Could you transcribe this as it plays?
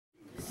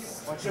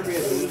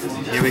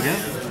Here we go.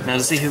 Now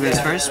to see who goes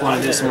first. Want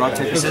to do some rock,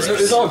 paper,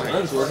 scissors? It's all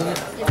guns, wasn't it?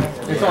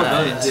 It's all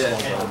guns, yeah.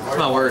 It's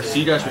not worse.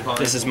 You guys should find.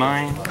 This is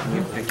mine.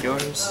 You pick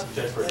yours.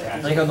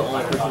 I think I'm the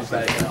only person who's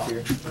bad at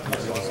here.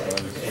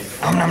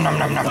 Nom nom nom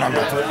nom nom nom.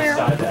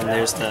 And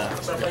there's the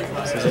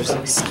scissors.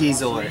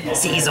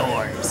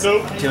 Skeezors.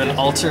 Nope. Do an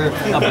altar.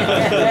 Got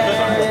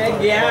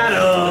him. Yeah.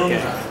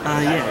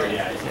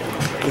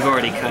 We've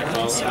already cut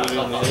them. So.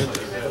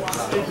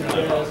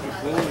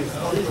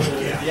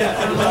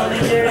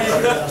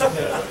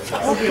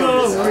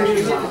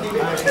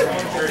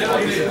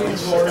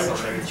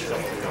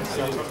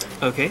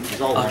 Okay.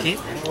 Okay.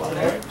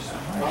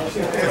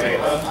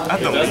 I have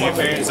to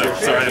leave, so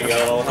sorry to go.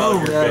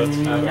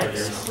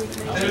 Next.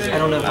 I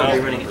don't know if I'll be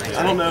running it next week. I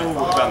don't know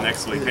about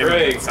next week.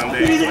 Maybe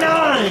Sunday.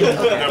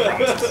 No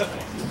promises.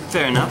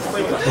 Fair enough.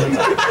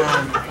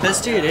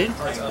 Best dude, dude.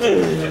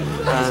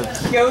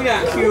 Yo,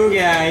 that cool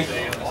guy.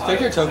 Take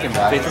your token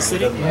back. Faithless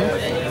Looting?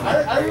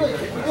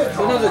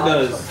 Sometimes it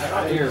does.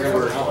 Here,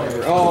 remember. I don't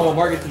remember. Oh,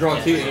 Mark gets to draw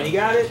 2, and he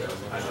got it?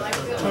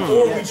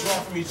 Or we draw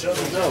from each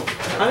other. No.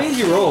 How many did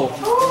you roll?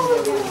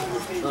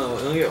 Oh,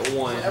 you only get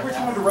 1.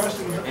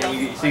 And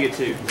you get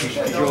 2. You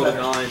rolled a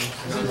 9.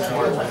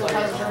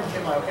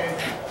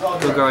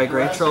 Golgari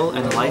Grave-Troll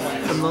and Life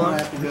from the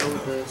Lord.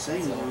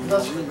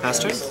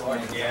 Pastor?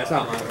 Yeah, that's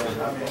not mine.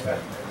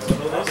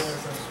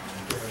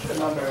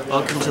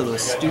 Welcome to the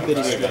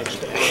stupidest stretch.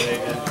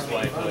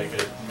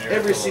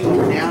 Every single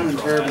down in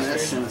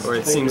turbulence. Or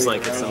it seems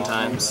like it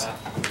sometimes.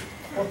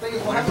 We're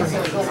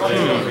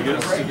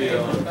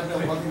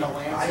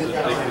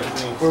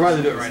about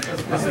to do it right now.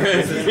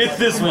 It's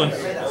this one.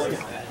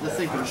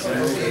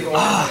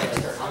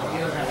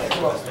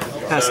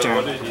 Pastor.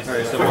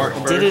 Alright, so Mark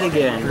Did it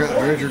again.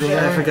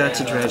 I forgot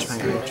to dredge my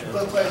Grave-Troll.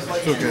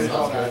 Okay.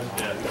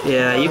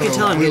 Yeah, you can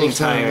tell I'm getting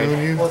tired.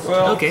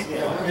 Okay.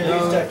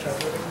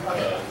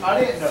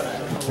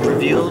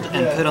 Revealed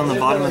and put on the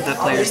bottom of that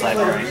player's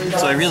library.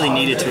 So I really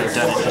needed to have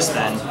done it just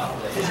then.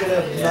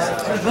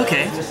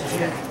 Okay.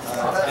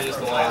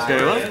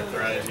 Very well.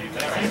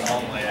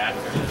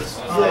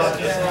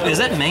 Is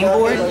that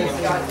Mainboard?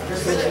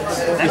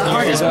 That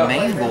card is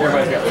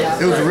Mainboard.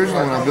 It was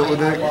originally when I built the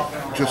deck,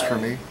 just for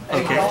me.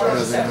 Okay.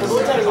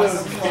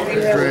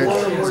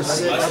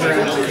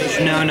 Dredge.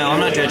 No, I'm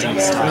not dredging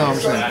this time. No, I'm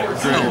saying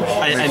Dredge.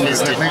 Oh, I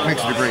missed it.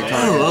 Makes it a great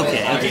time. Oh,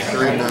 okay.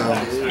 And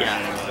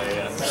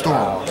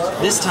Storm.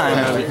 This time,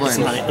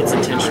 it's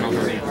intentional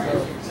for me.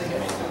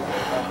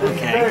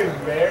 Okay.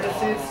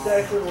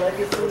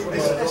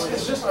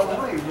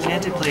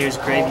 Enchanted player's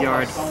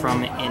graveyard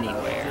from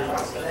anywhere.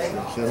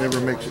 So it never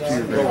makes it to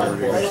your graveyard.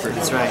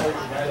 That's right.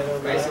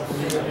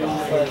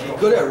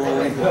 Good at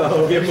rolling.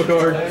 Oh, give him a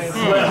card.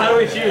 How do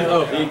we choose?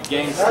 Oh, big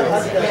gangster.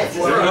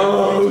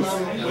 Oh,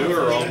 We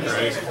were all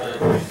crazy.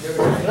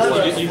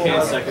 you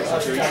can't second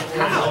retreat.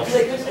 How?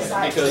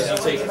 Because you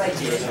take 2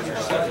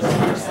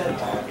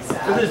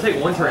 Doesn't just take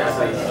 1 turn. I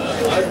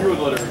agree with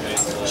whatever you made.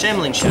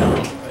 Shambling Shell.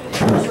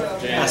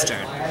 Last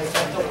turn.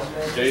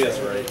 Jay, that's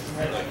right.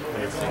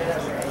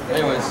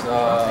 Anyways,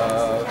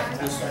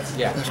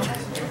 yeah.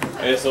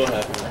 It so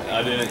happened.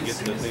 I didn't get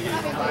to the thing.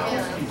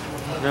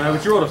 No,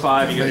 but you rolled a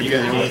 5. You got to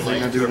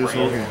I do this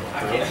whole game.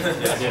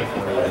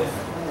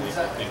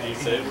 Did you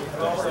save?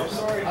 I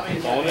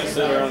want to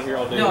sit around here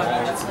all day. No,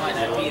 that's fine.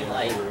 I'd be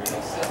like,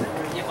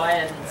 if I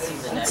hadn't seen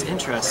the That's next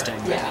interesting.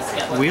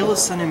 Wheel of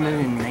Sun and Moon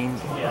in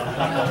Mainboard.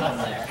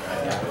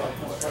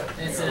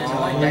 it's an When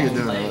annoying you're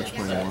thing. done, I'll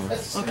explain more.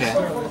 Okay.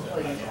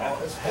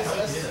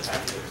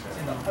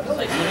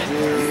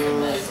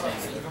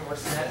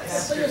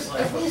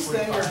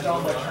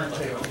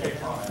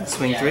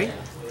 Swing 3.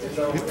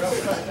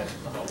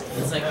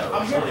 It's like,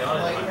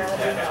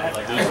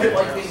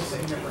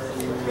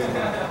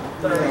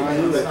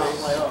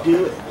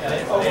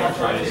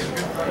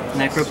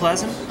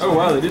 Necroplasm. Oh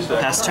wow, they did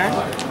that. Pass turn.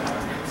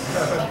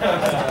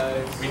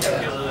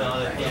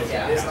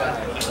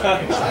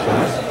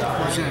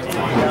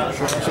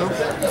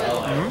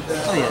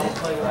 Oh yeah.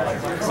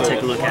 We'll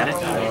take a look at it.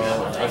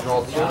 I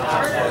draw 2.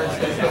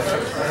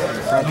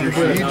 Frontier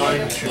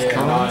Siege, choose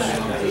cards.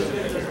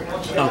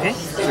 Okay.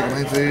 Second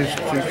main phase,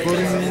 choose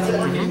floating.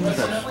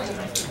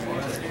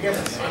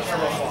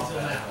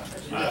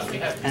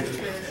 And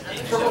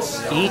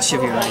each of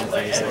your main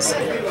phases.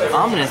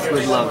 Omnith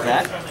would love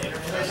that.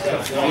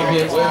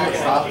 Wait,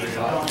 stop.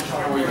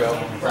 Before you go,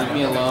 leave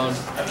me alone.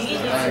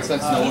 And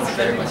since no one's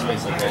there, my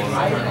space will go.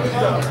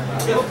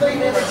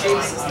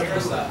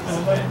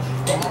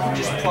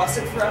 Just plus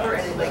it forever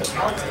and it like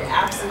counts it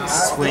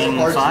absolutely. Swing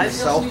 5.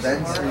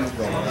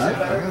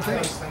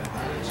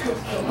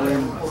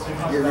 When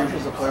your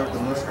original's a player with the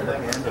most card in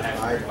hand,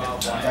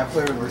 that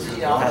player versus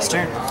Pass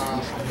turn.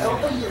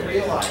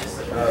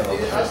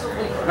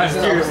 Pass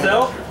it to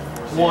yourself.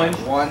 1,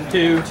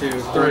 2,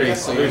 3.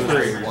 So There's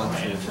 3. 1,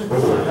 2.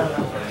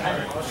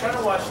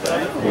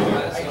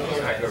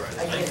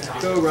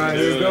 Go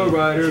Ryder, go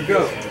Ryder,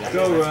 go.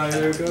 Go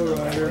Ryder, go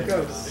Ryder,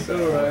 go. Go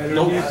Ryder,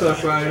 you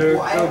suck Ryder. Go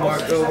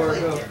Mark, go Mark,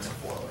 go.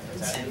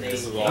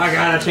 I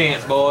got a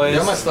chance, boys. You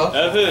got my stuff?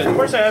 Of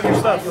course I have your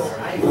stuff.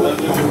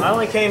 I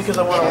only came because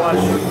I want to watch.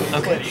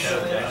 Okay.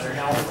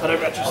 But I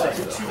got your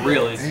stuff.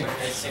 Really?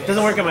 It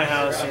doesn't work at my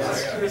house.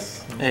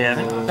 Hey,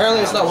 Evan.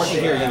 Apparently it's not working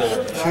here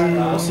either.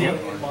 We'll see. I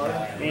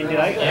mean, dude,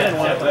 I didn't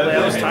want to play.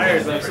 I was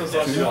tired. But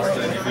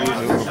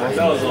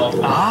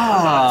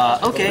Ah,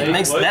 okay.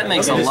 That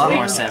makes a lot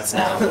more sense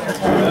now.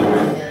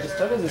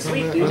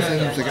 sweet, dude.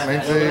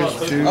 Main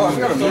phase, 2, Oh, I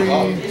forgot to move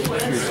 3.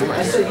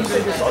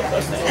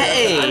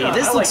 Hey,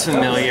 this looks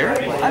familiar.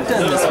 I've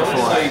done this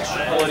before.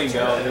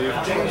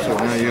 So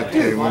now you have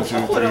to do 1, 2, 3,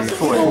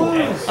 4.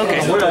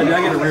 Okay. What did I do? I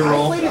get a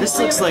reroll. This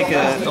looks like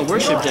a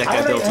worship deck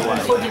I built a I while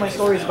told ago. you my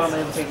stories about my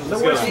invitations.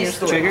 They're worse than your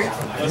story. Trigger?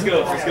 Let's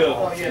go. Let's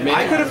go. I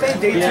could have made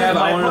day 2 Yeah,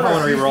 but I my wonder if I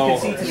want to reroll.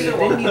 He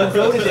didn't even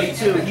go to day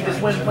 2. He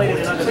just went and played it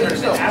another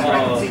person. After I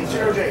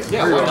conceded.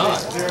 Yeah, why not?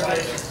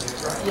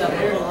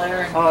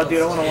 Oh,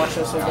 dude, I want to watch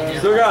that so bad.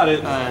 Still got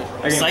it.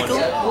 Cycle?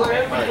 It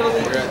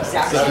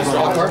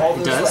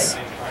does.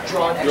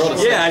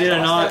 Yeah, I did a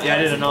 9. Yeah, I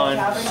did a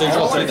 9. So you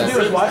roll 3 then.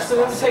 Dude, watch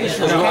the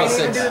invitation. You You rolled can't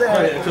 6. even do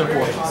that.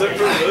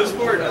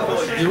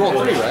 You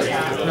rolled 3, right?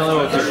 No, no,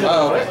 it's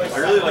Oh, okay. I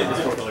really like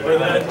this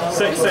portfolio.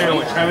 sex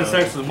sandwich. Having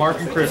sex with Mark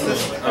and Kristen.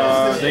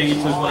 They eat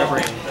his whatever.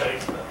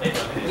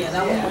 Yeah,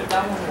 that one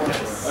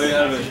works. Oh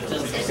yeah, Evan. Did you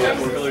see that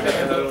portfolio deck I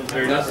had on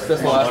there? That's the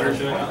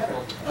last one.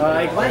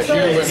 I glanced at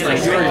it and I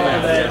saw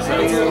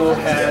that you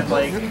had,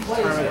 like,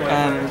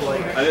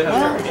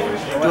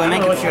 Do I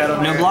make no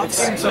blocks?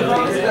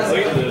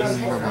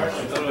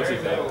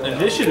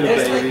 Initiative,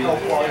 baby.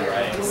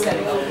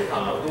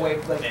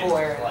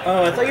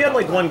 Oh, I thought you had,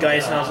 like, one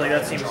Geist, and I was like,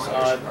 that seems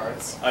odd.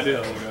 I do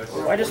have one, guys.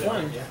 Why just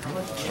one?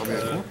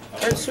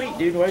 That's sweet,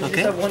 dude. Why did you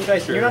Okay. just have one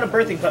Geist? You're not a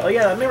birthing pod. Oh,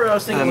 yeah, I remember what I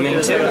was thinking. Me when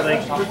you too. were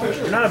like,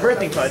 you're not a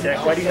birthing pod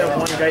deck. Why do you have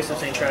one Geist of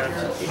St.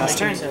 Travis? Pass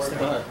turn.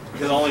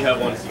 Because I only have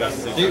one. So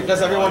that's the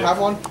Does everyone have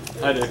one?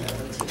 I do.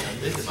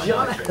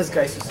 John has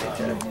Geist of St.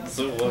 Travis.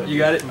 So what? You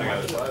got it?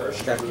 I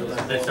got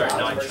it. They start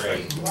 9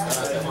 trade. I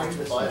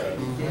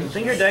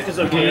think your deck is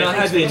Do okay. you not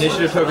have the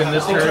initiative token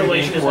this turn?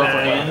 Interrelation is Work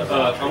bad. for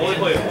hand? I'm only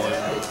playing one.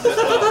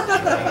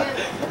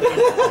 I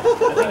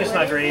think it's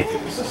not great.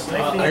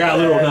 I got a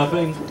little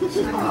nothing.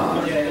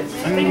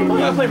 I think you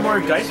probably play more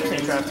Geist of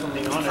St. Travis, if I'm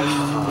being honest.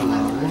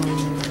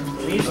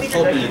 You just need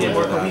your deck to get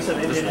more cohesive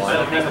engine instead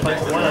of being a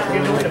bunch of one-up. You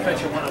have no way to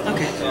fetch your one-up.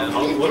 Okay.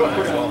 What do I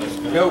put it on?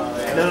 Nope.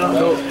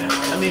 No. I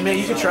mean, man,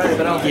 you could try it,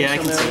 but I don't think Yeah, I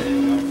so, can man. see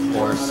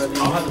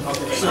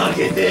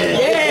it.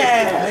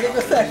 Yeah! I get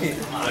the second.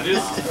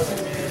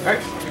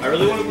 I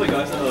really want to play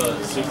guys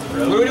Super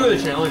What do we do with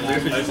the challenge?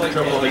 There's just like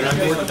trouble with the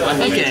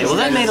Okay, well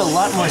that made a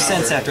lot more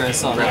sense after I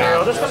saw that.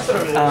 I'll just pass it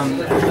over to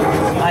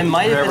I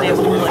might have been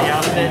able to play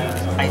out of it.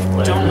 I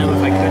don't know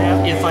if I could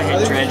have, if I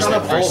had dredged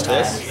that first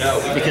time.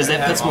 Because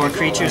that puts more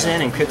creatures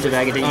in and Cryptid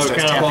Agate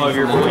starts Count off all of tapping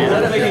your for points.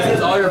 mana. That makes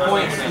sense. All your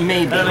points.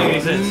 Maybe I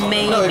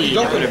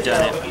would have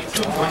done it.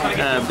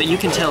 But you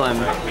can tell I'm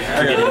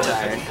getting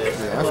tired.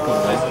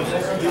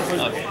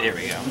 Okay, there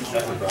we go.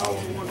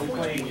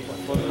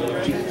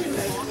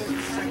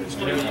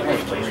 So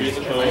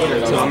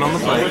I'm on the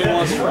play. Nobody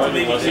wants to run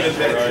the mustache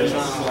right.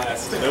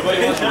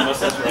 Nobody wants to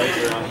mustache right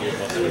around here.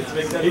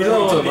 He's a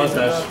little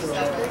mustache.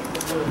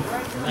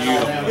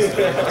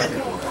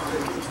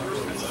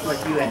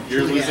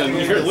 You're losing.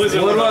 What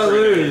do I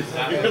lose?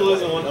 You're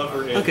losing one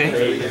upper hand. Okay.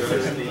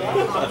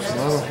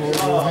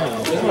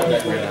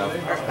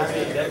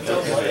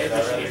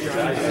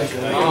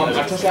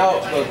 I took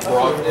out the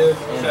prerogative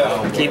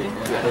and Keep him?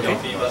 Okay.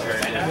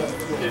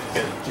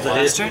 Is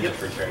that his turn?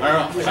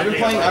 I've been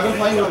playing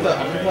with the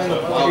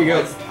Here you go.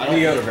 I don't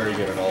think they're very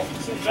good at all.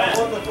 Thin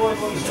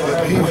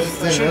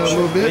out a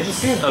little It bit. just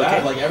seems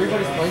bad. Like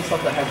everybody's playing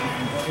stuff that has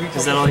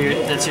Is that all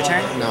that's your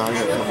turn? No, I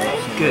got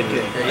something. Good,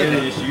 good.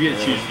 You get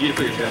to choose. You get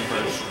to put your turn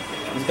first.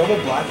 This double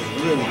black is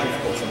really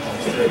difficult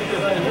sometimes.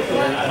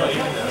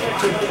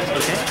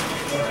 Okay.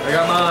 I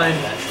got mine.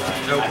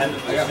 Nope.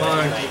 I got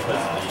mine.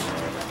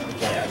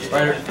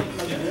 Spider.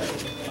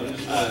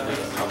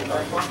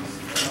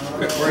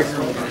 Quick break.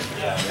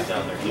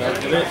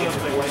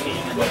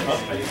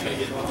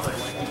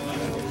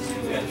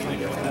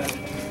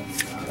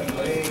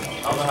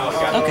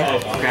 Okay.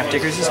 Graph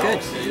Diggers is good.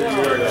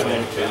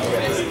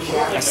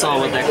 I saw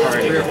what that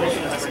card. Give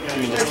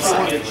me just a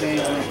second.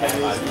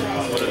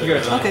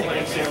 Okay.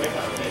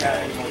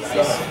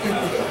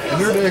 In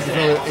your deck,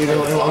 it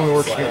only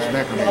works against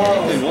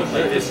Necroplasm.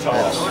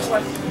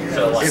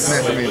 If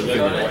Necroplasm is good.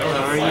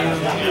 Are you? I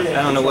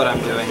don't know what I'm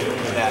doing.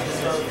 That.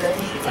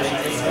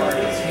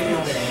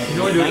 You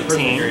only do it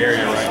in your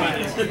area, right?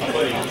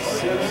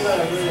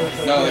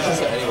 No, it's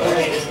just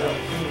anyway.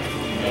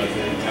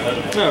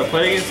 No,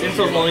 play against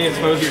insults only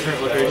exposed to your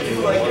current location.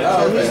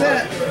 Oh, who's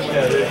that?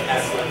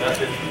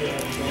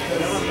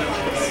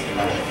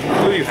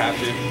 Do you have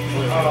to? It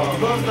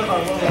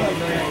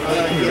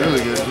was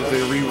really good. If they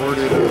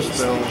reworded a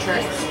spell,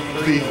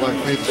 like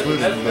Faithless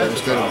Looting, but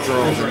instead of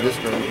draws and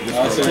discard.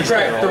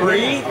 Subtract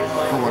 3? For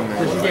one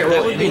man.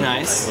 That would be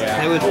nice.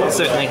 That would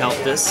certainly help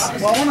this.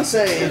 Well, I want to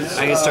say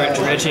I could start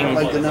dredging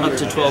up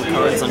to 12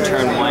 cards on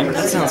turn 1.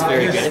 That sounds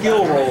very good.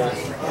 Skill roll.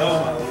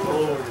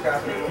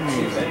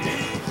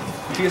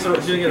 She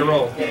didn't get a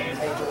roll.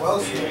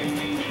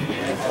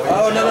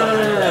 Oh,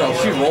 no.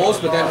 She rolls,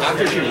 but then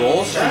after she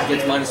rolls, she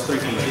gets -3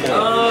 from the floor.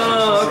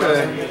 Oh,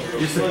 okay.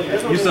 You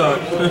suck.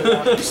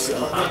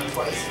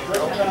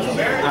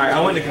 Alright, I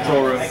went to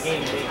control room. I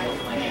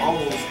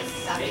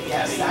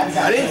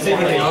didn't see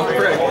anything. I'm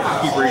afraid to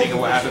keep reading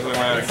what happens when I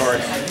run out of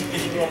cards.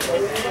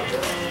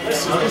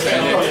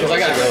 Because I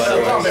gotta go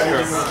otherwise.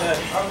 Sure.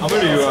 I'm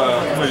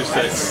gonna do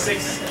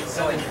 6.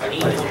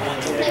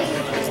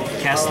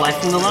 Cast Life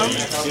from the Loan?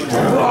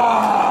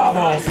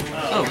 Oh.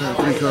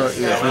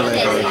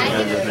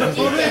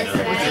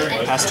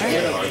 Pass turn?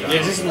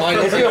 Yeah, just mine.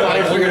 If you have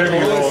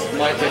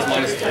mine takes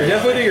 -3.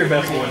 Definitely do your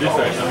best one. Do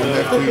 6.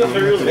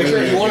 Make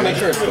sure you want to make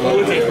sure it's Oh,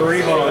 it's a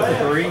 3. Hold on, it's a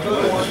 3.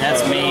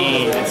 That's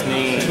me. That's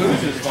me.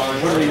 Boost is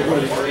fine. What are these?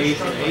 8?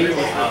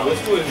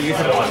 You get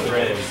some on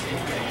red.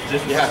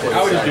 You have to. I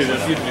would just do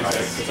this.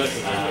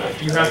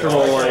 You have to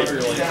roll like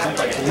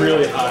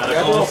really high. You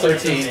have to roll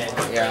 13.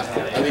 Yeah,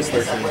 at least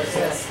 13.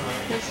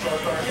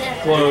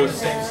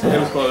 Close. It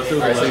was close. It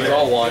was Alright, so you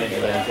draw 1 and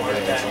then you can hit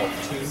it.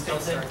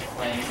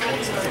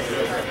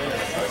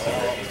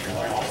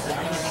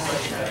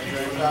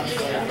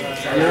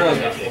 You're up.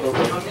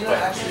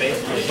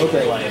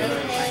 Okay.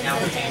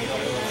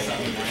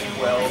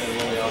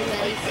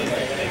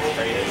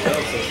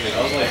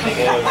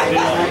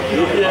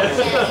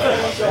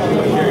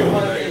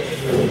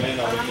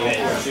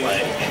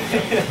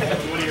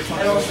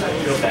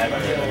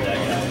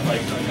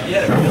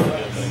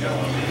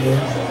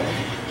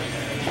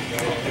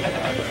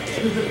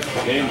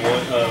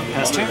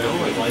 Pass turn?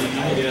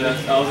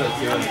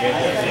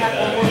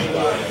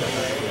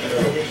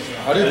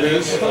 I did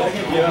lose.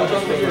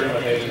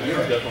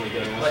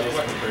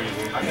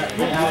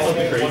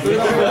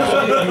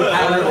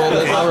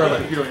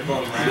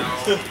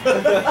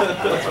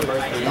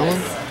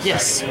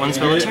 Yes, one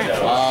spell a turn.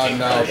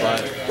 No,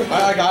 but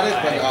I got it,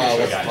 but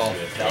what's it called?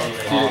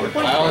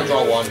 I only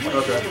draw 1.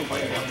 Okay.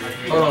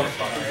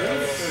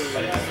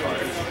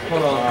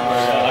 Hold on.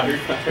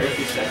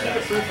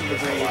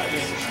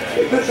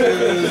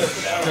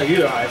 No, you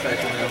the highest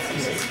actually now.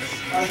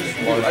 I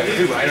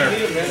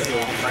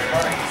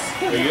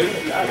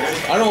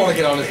don't want to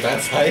get on his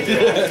bad side.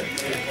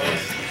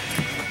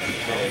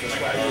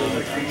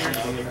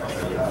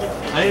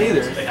 I didn't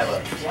either.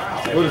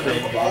 What is it?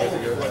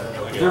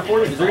 Is there 4?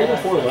 Is there even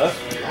 4 left?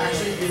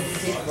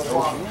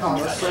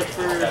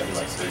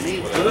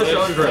 There's a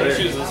challenge right there.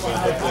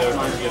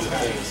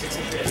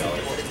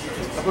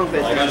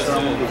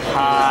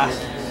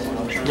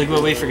 Look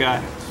what we forgot.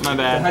 My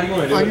bad. How do you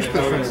want to do it?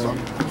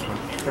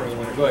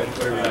 Go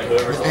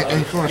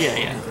ahead.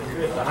 Yeah.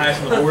 The highest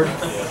on the board.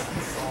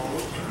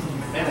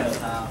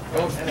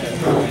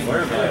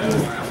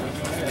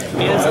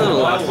 Yeah, it's a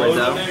little awkward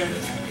though.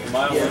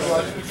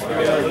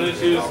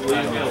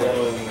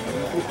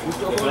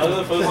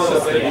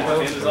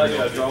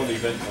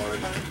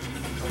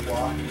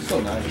 So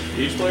nice.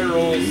 Each player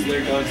rolls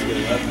their guns to the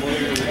left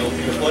player.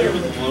 The player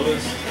with the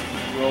lowest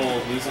roll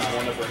loses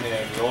 1 upper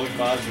hand. Rolling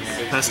 5s and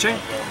 6. Pass turn?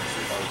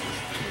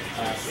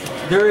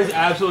 There is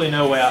absolutely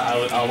no way that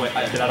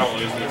I don't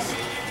lose this.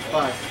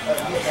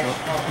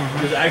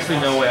 There's actually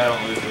no way I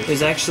don't lose this.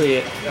 There's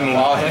actually,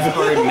 that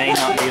card may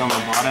not be on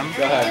the bottom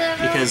Go ahead.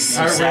 because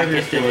you sack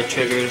it, then it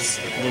triggers,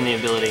 then the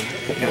ability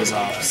goes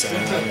off. So,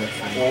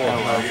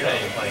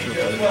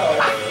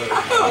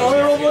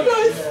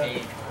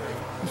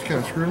 It's kind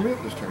of screwing me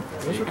up this turn.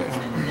 That's okay.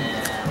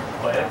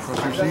 Cross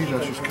your seas,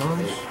 that's just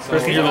cons.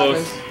 First thing you're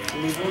lowest.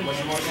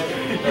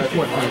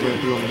 What can I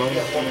do on the bottom?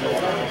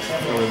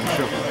 Oh, and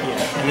shuffle.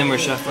 and then we're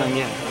shuffling.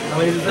 Yeah. How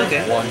many is it?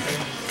 Okay. 1.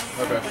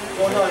 Okay.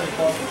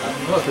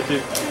 Oh, it's a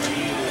 2.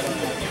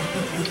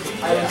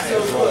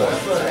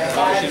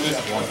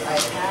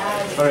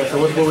 Alright, so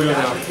what are we doing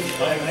now?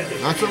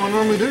 That's what I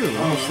normally do. I'm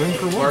going to swing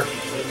for 1.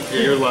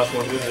 Yeah, you're the last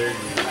one.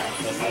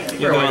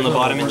 You're going on the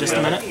bottom in just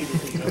a minute.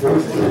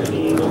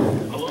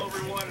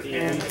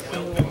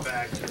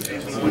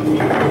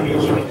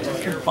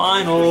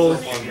 Final.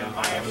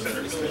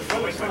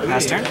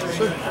 Pass turn.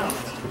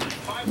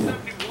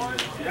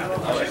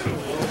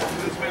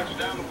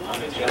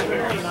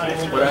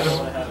 What happened?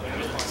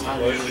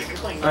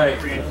 Alright.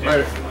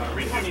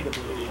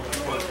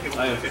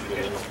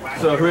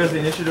 So who has the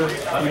initiative?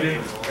 You do?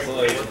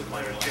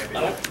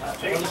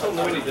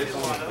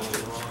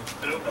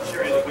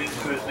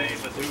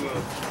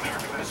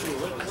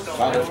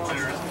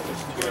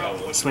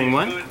 Swing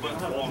 1.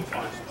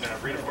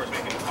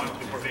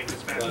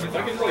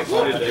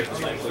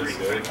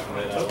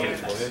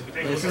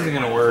 This isn't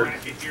gonna work.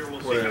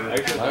 Whatever.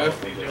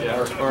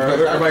 Or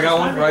everybody got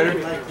one, Ryder?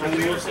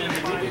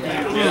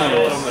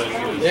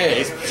 Yeah,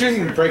 it's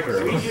choosing breaker.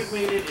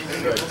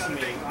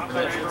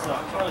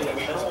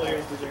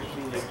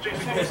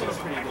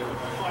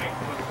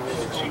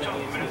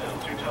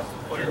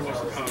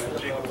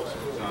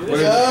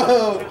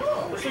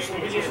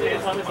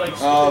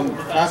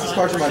 Pass this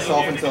card to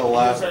myself until the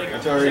last.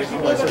 Until I reach the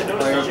place of the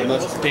player, the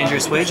most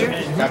Dangerous wager.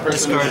 that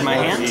person Discard my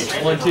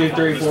hand. 1, 2,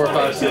 3, 4,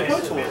 5,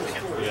 6.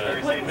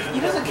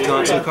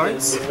 Draw 2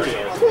 cards.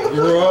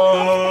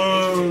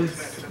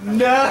 Gross. No.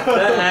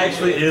 That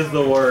actually is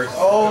the worst.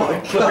 Oh my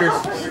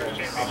god.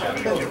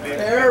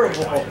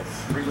 Terrible.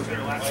 Look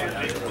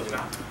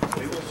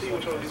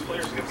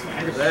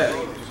at that.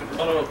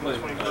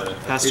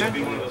 Pastor?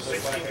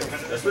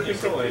 That's what you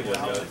still ain't with, I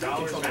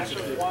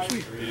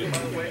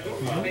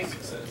think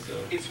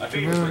it's I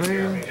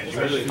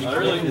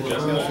really did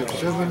just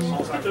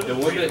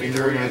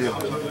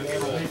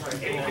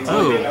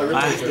Oh,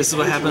 this is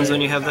what happens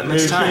when you have that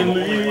much time.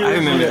 I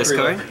remember this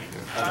card.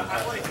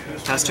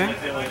 Pastor?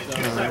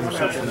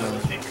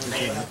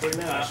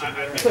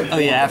 Oh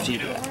yeah, after you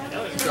do that.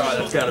 God,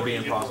 that's gotta be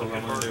impossible.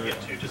 I'm gonna do it.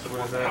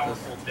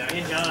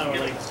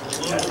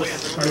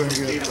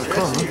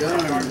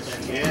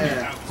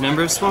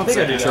 Number of swamps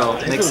I control.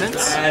 Makes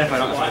sense? I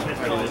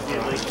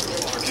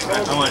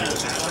want to.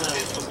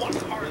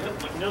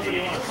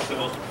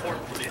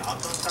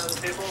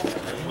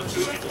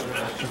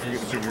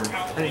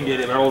 I didn't get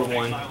it, but I rolled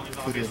 1.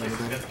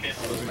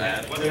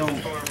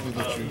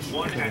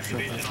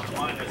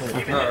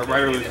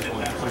 Right or loses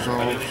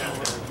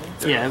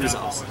 1. Yeah, it was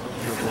awesome.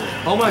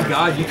 Oh my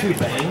god, you 2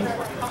 banged?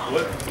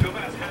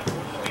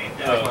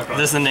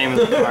 That's the name of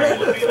the card.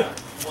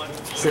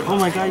 So, oh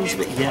my god, you should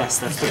be. Yes,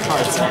 that's the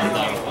card's name.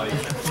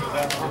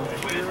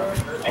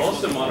 I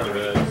lost him on a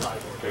red,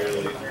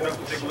 barely.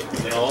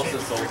 And I lost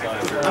his soul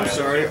side. I'm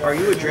sorry, are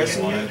you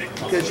addressing me?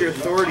 Because your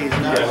authority is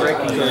not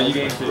breaking. So you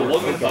gain 2. It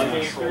wasn't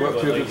funny. We're up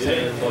 2 of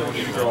 10,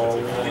 you draw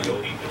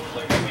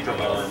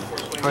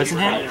 1. Cards in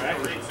hand?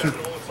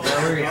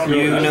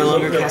 You no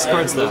longer cast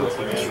cards though. I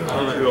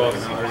don't know who else.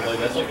 Like,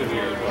 that's like a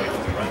weird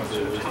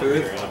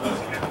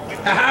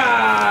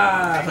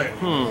Haha!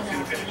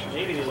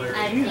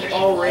 You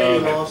already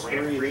lost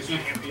 3.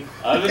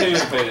 I haven't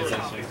even paid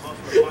attention. I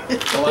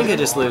think I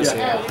just lose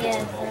here.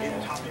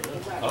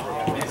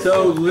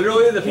 So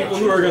literally the people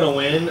who are gonna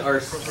win are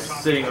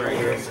sitting right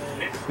here.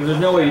 Because there's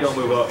no way you don't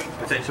move up,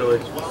 potentially.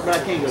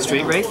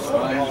 Street Wraith?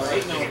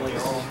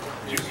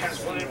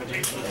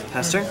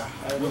 Pastor?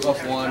 Move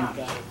up 1.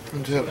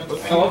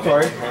 Oh, I'm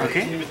sorry.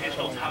 Okay.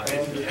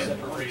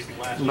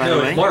 By No,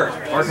 the way, it's Mark.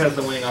 Mark has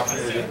the winning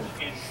opportunity.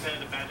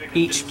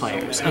 each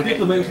player's. Okay.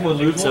 People make someone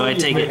lose So one, I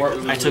take it.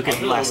 I took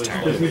it last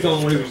because turn. he's the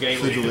only one who can game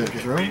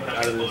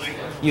out of this.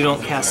 You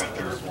don't cast.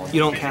 You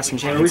don't cast Are we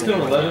enchantments still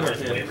anymore. 11 or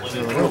 10?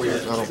 I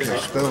don't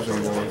cast spells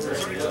anymore.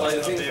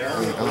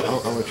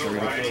 I'll let you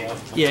read it.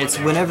 Yeah, it's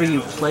whenever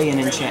you play an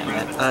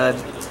enchantment.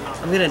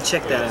 I'm gonna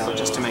check that out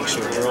just to make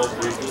sure.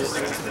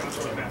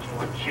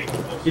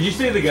 Did you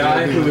see the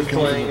guy who was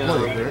playing?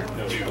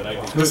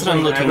 That's what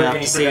I'm looking up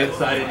to see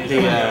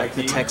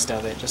the text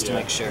of it, just to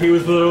make sure. He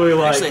was literally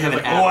like, Actually, I have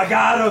an app. "Oh, I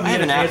got him!" I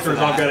have an app for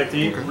that.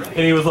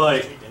 And he was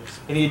like,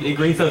 and he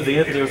green sun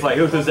zenith, and he was like,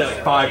 he was doing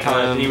that 5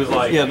 times, and he was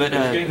like, yeah, but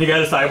he got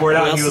his sideboard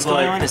out, what and he else was is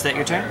going like, on? Is that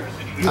your turn?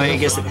 Oh, I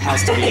guess it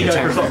has to be he your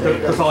got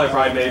turn. for Solid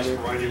Pride Mage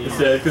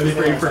instead, because he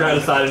forgot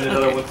to side in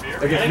another one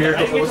against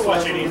Miracles.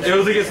 It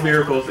was against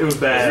Miracles. It was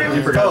bad.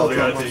 He forgot to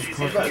got it.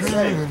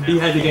 He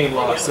had the game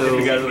lost. So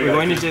we're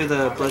going to do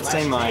the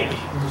Bloodstained Mind.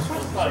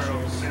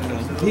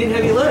 He didn't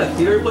have any left.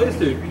 He already played this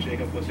dude.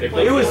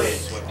 It was.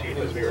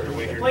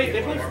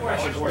 They played 4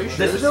 extra.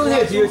 They still only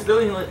had 2. Still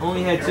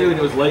only had 2, and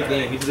it was late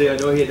game. He said, "I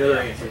know he had other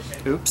answers."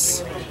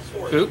 Oops.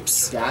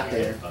 Oops. Got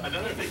there.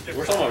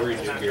 We're talking about Green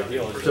Duke here.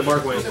 So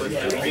Mark wins.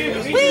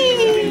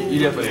 You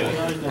definitely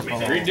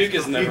win. Green Duke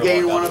is never. You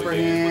gain 1 upper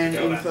hand,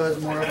 Info has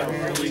more upper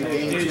hand, you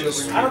gain 2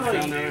 upper I don't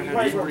hand. know, you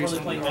probably weren't really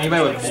playing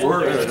Anybody with 4?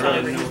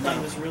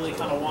 This really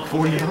kind of wonky.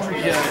 40 Yeah, I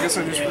guess I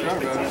just forgot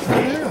about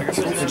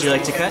it. Would you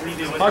like to cut?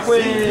 Mark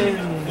wins.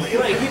 He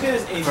did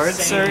this Card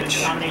insane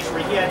search. combination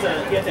where he had to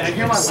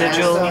Hear my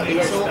Sigil.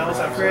 last spells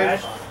on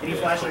Crash, and he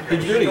flashed like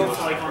crazy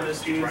like on this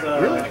dude's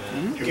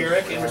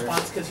Garrick in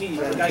response because the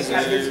guy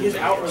cast his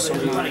outro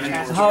that he kind of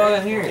casts How I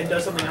hear and it?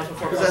 does something else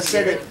before. Because I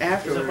said it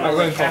after. I'm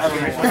going to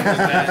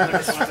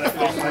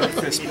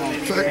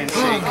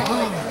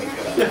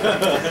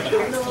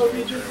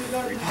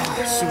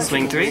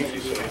Swing 3?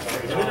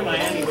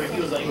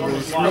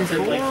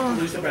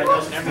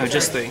 Oh,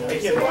 just 3.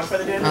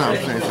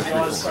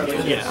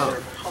 Yeah.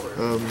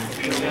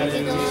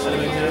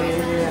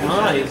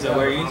 Nice. So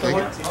where are you?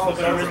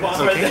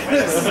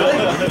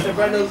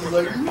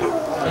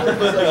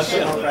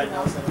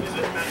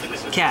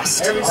 Cast.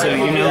 So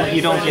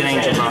you don't get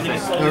angels off it.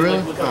 Oh, really?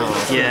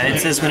 Oh. Yeah, it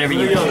says whenever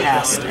you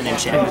cast an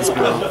enchantment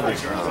spell.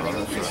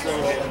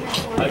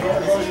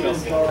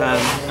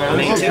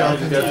 Main 2.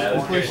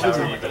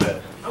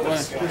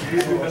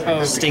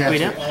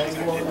 Stinkweed Imp? I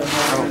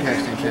don't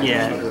cast enchantments.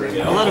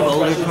 Yeah. A lot of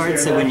older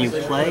cards say when you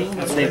play,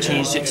 they've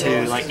changed it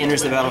to like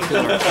enters the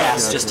battlefield or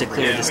cast just to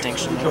clear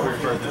distinction.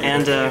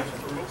 And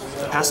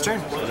pass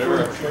turn. Well,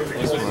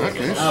 that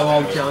case.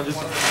 All challenges.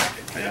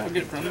 I'll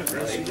get it from the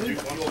rest.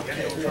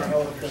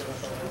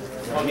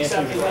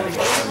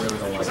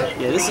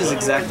 Yeah, this is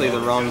exactly the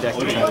wrong deck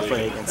to try to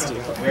play against you.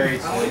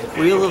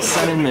 Wheel of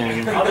Sun and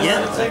Moon.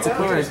 Yeah, that's a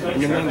card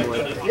in the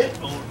Mainboard.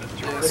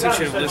 I sent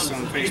you a list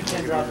on Facebook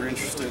if you're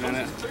interested in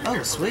it.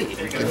 Oh, sweet.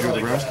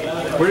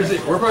 Where's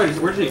it?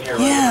 Where's it here?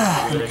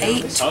 Yeah,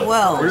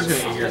 8-12. We're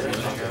just gonna eat here.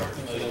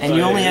 And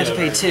you only have to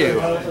pay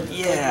 2.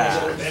 Yeah.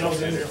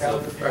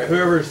 Alright,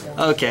 whoever's.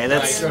 Okay,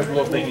 that's. Next turn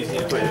he'll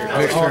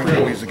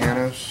be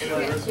Zaganos.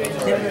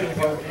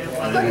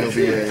 And then he'll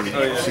be a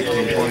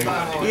 16-20.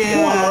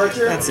 Yeah,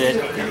 that's it.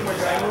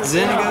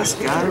 Xenagos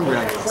got a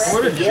Rex.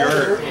 What a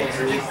jerk.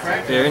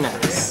 Very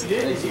nice.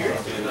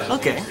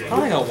 Okay. I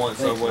only got one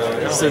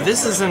Subway. So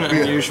this is an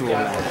unusual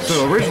match.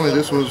 So originally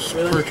this was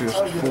purchased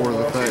for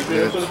the fact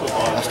that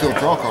I still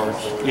draw cards.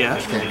 Yeah.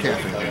 Just can't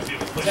cast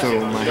anything. So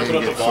my hand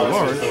gets so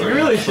large. We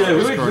really should.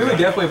 We would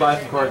definitely buy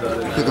some cards out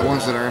of it. So the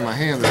ones that are in my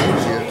hand that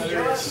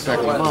you see back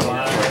on the bottom, I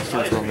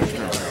search for them next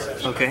turn.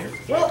 Okay.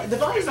 Well, the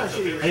body's not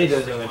shitty. I need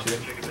those doing that too.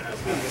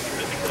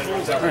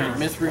 Alright,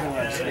 Mithril.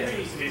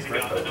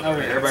 Oh,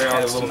 wait, Everybody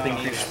got a little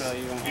thing. spell.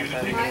 You won't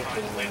have that.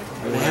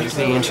 They have to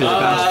be into the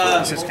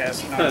past. It's just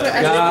cast. No.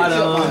 Got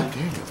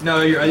him.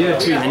 No, you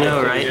have 2. I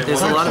know, right?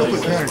 There's a lot of.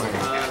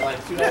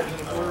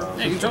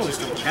 Yeah, you can totally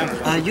still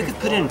counter. You could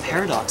put in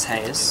Paradox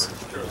Haze.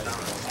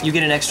 You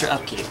get an extra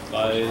upkeep.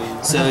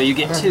 So you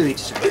get 2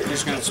 each turn. You're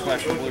just gonna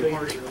splash a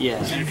blue.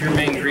 Yeah. And if you're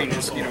main green,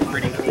 just,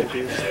 pretty cool.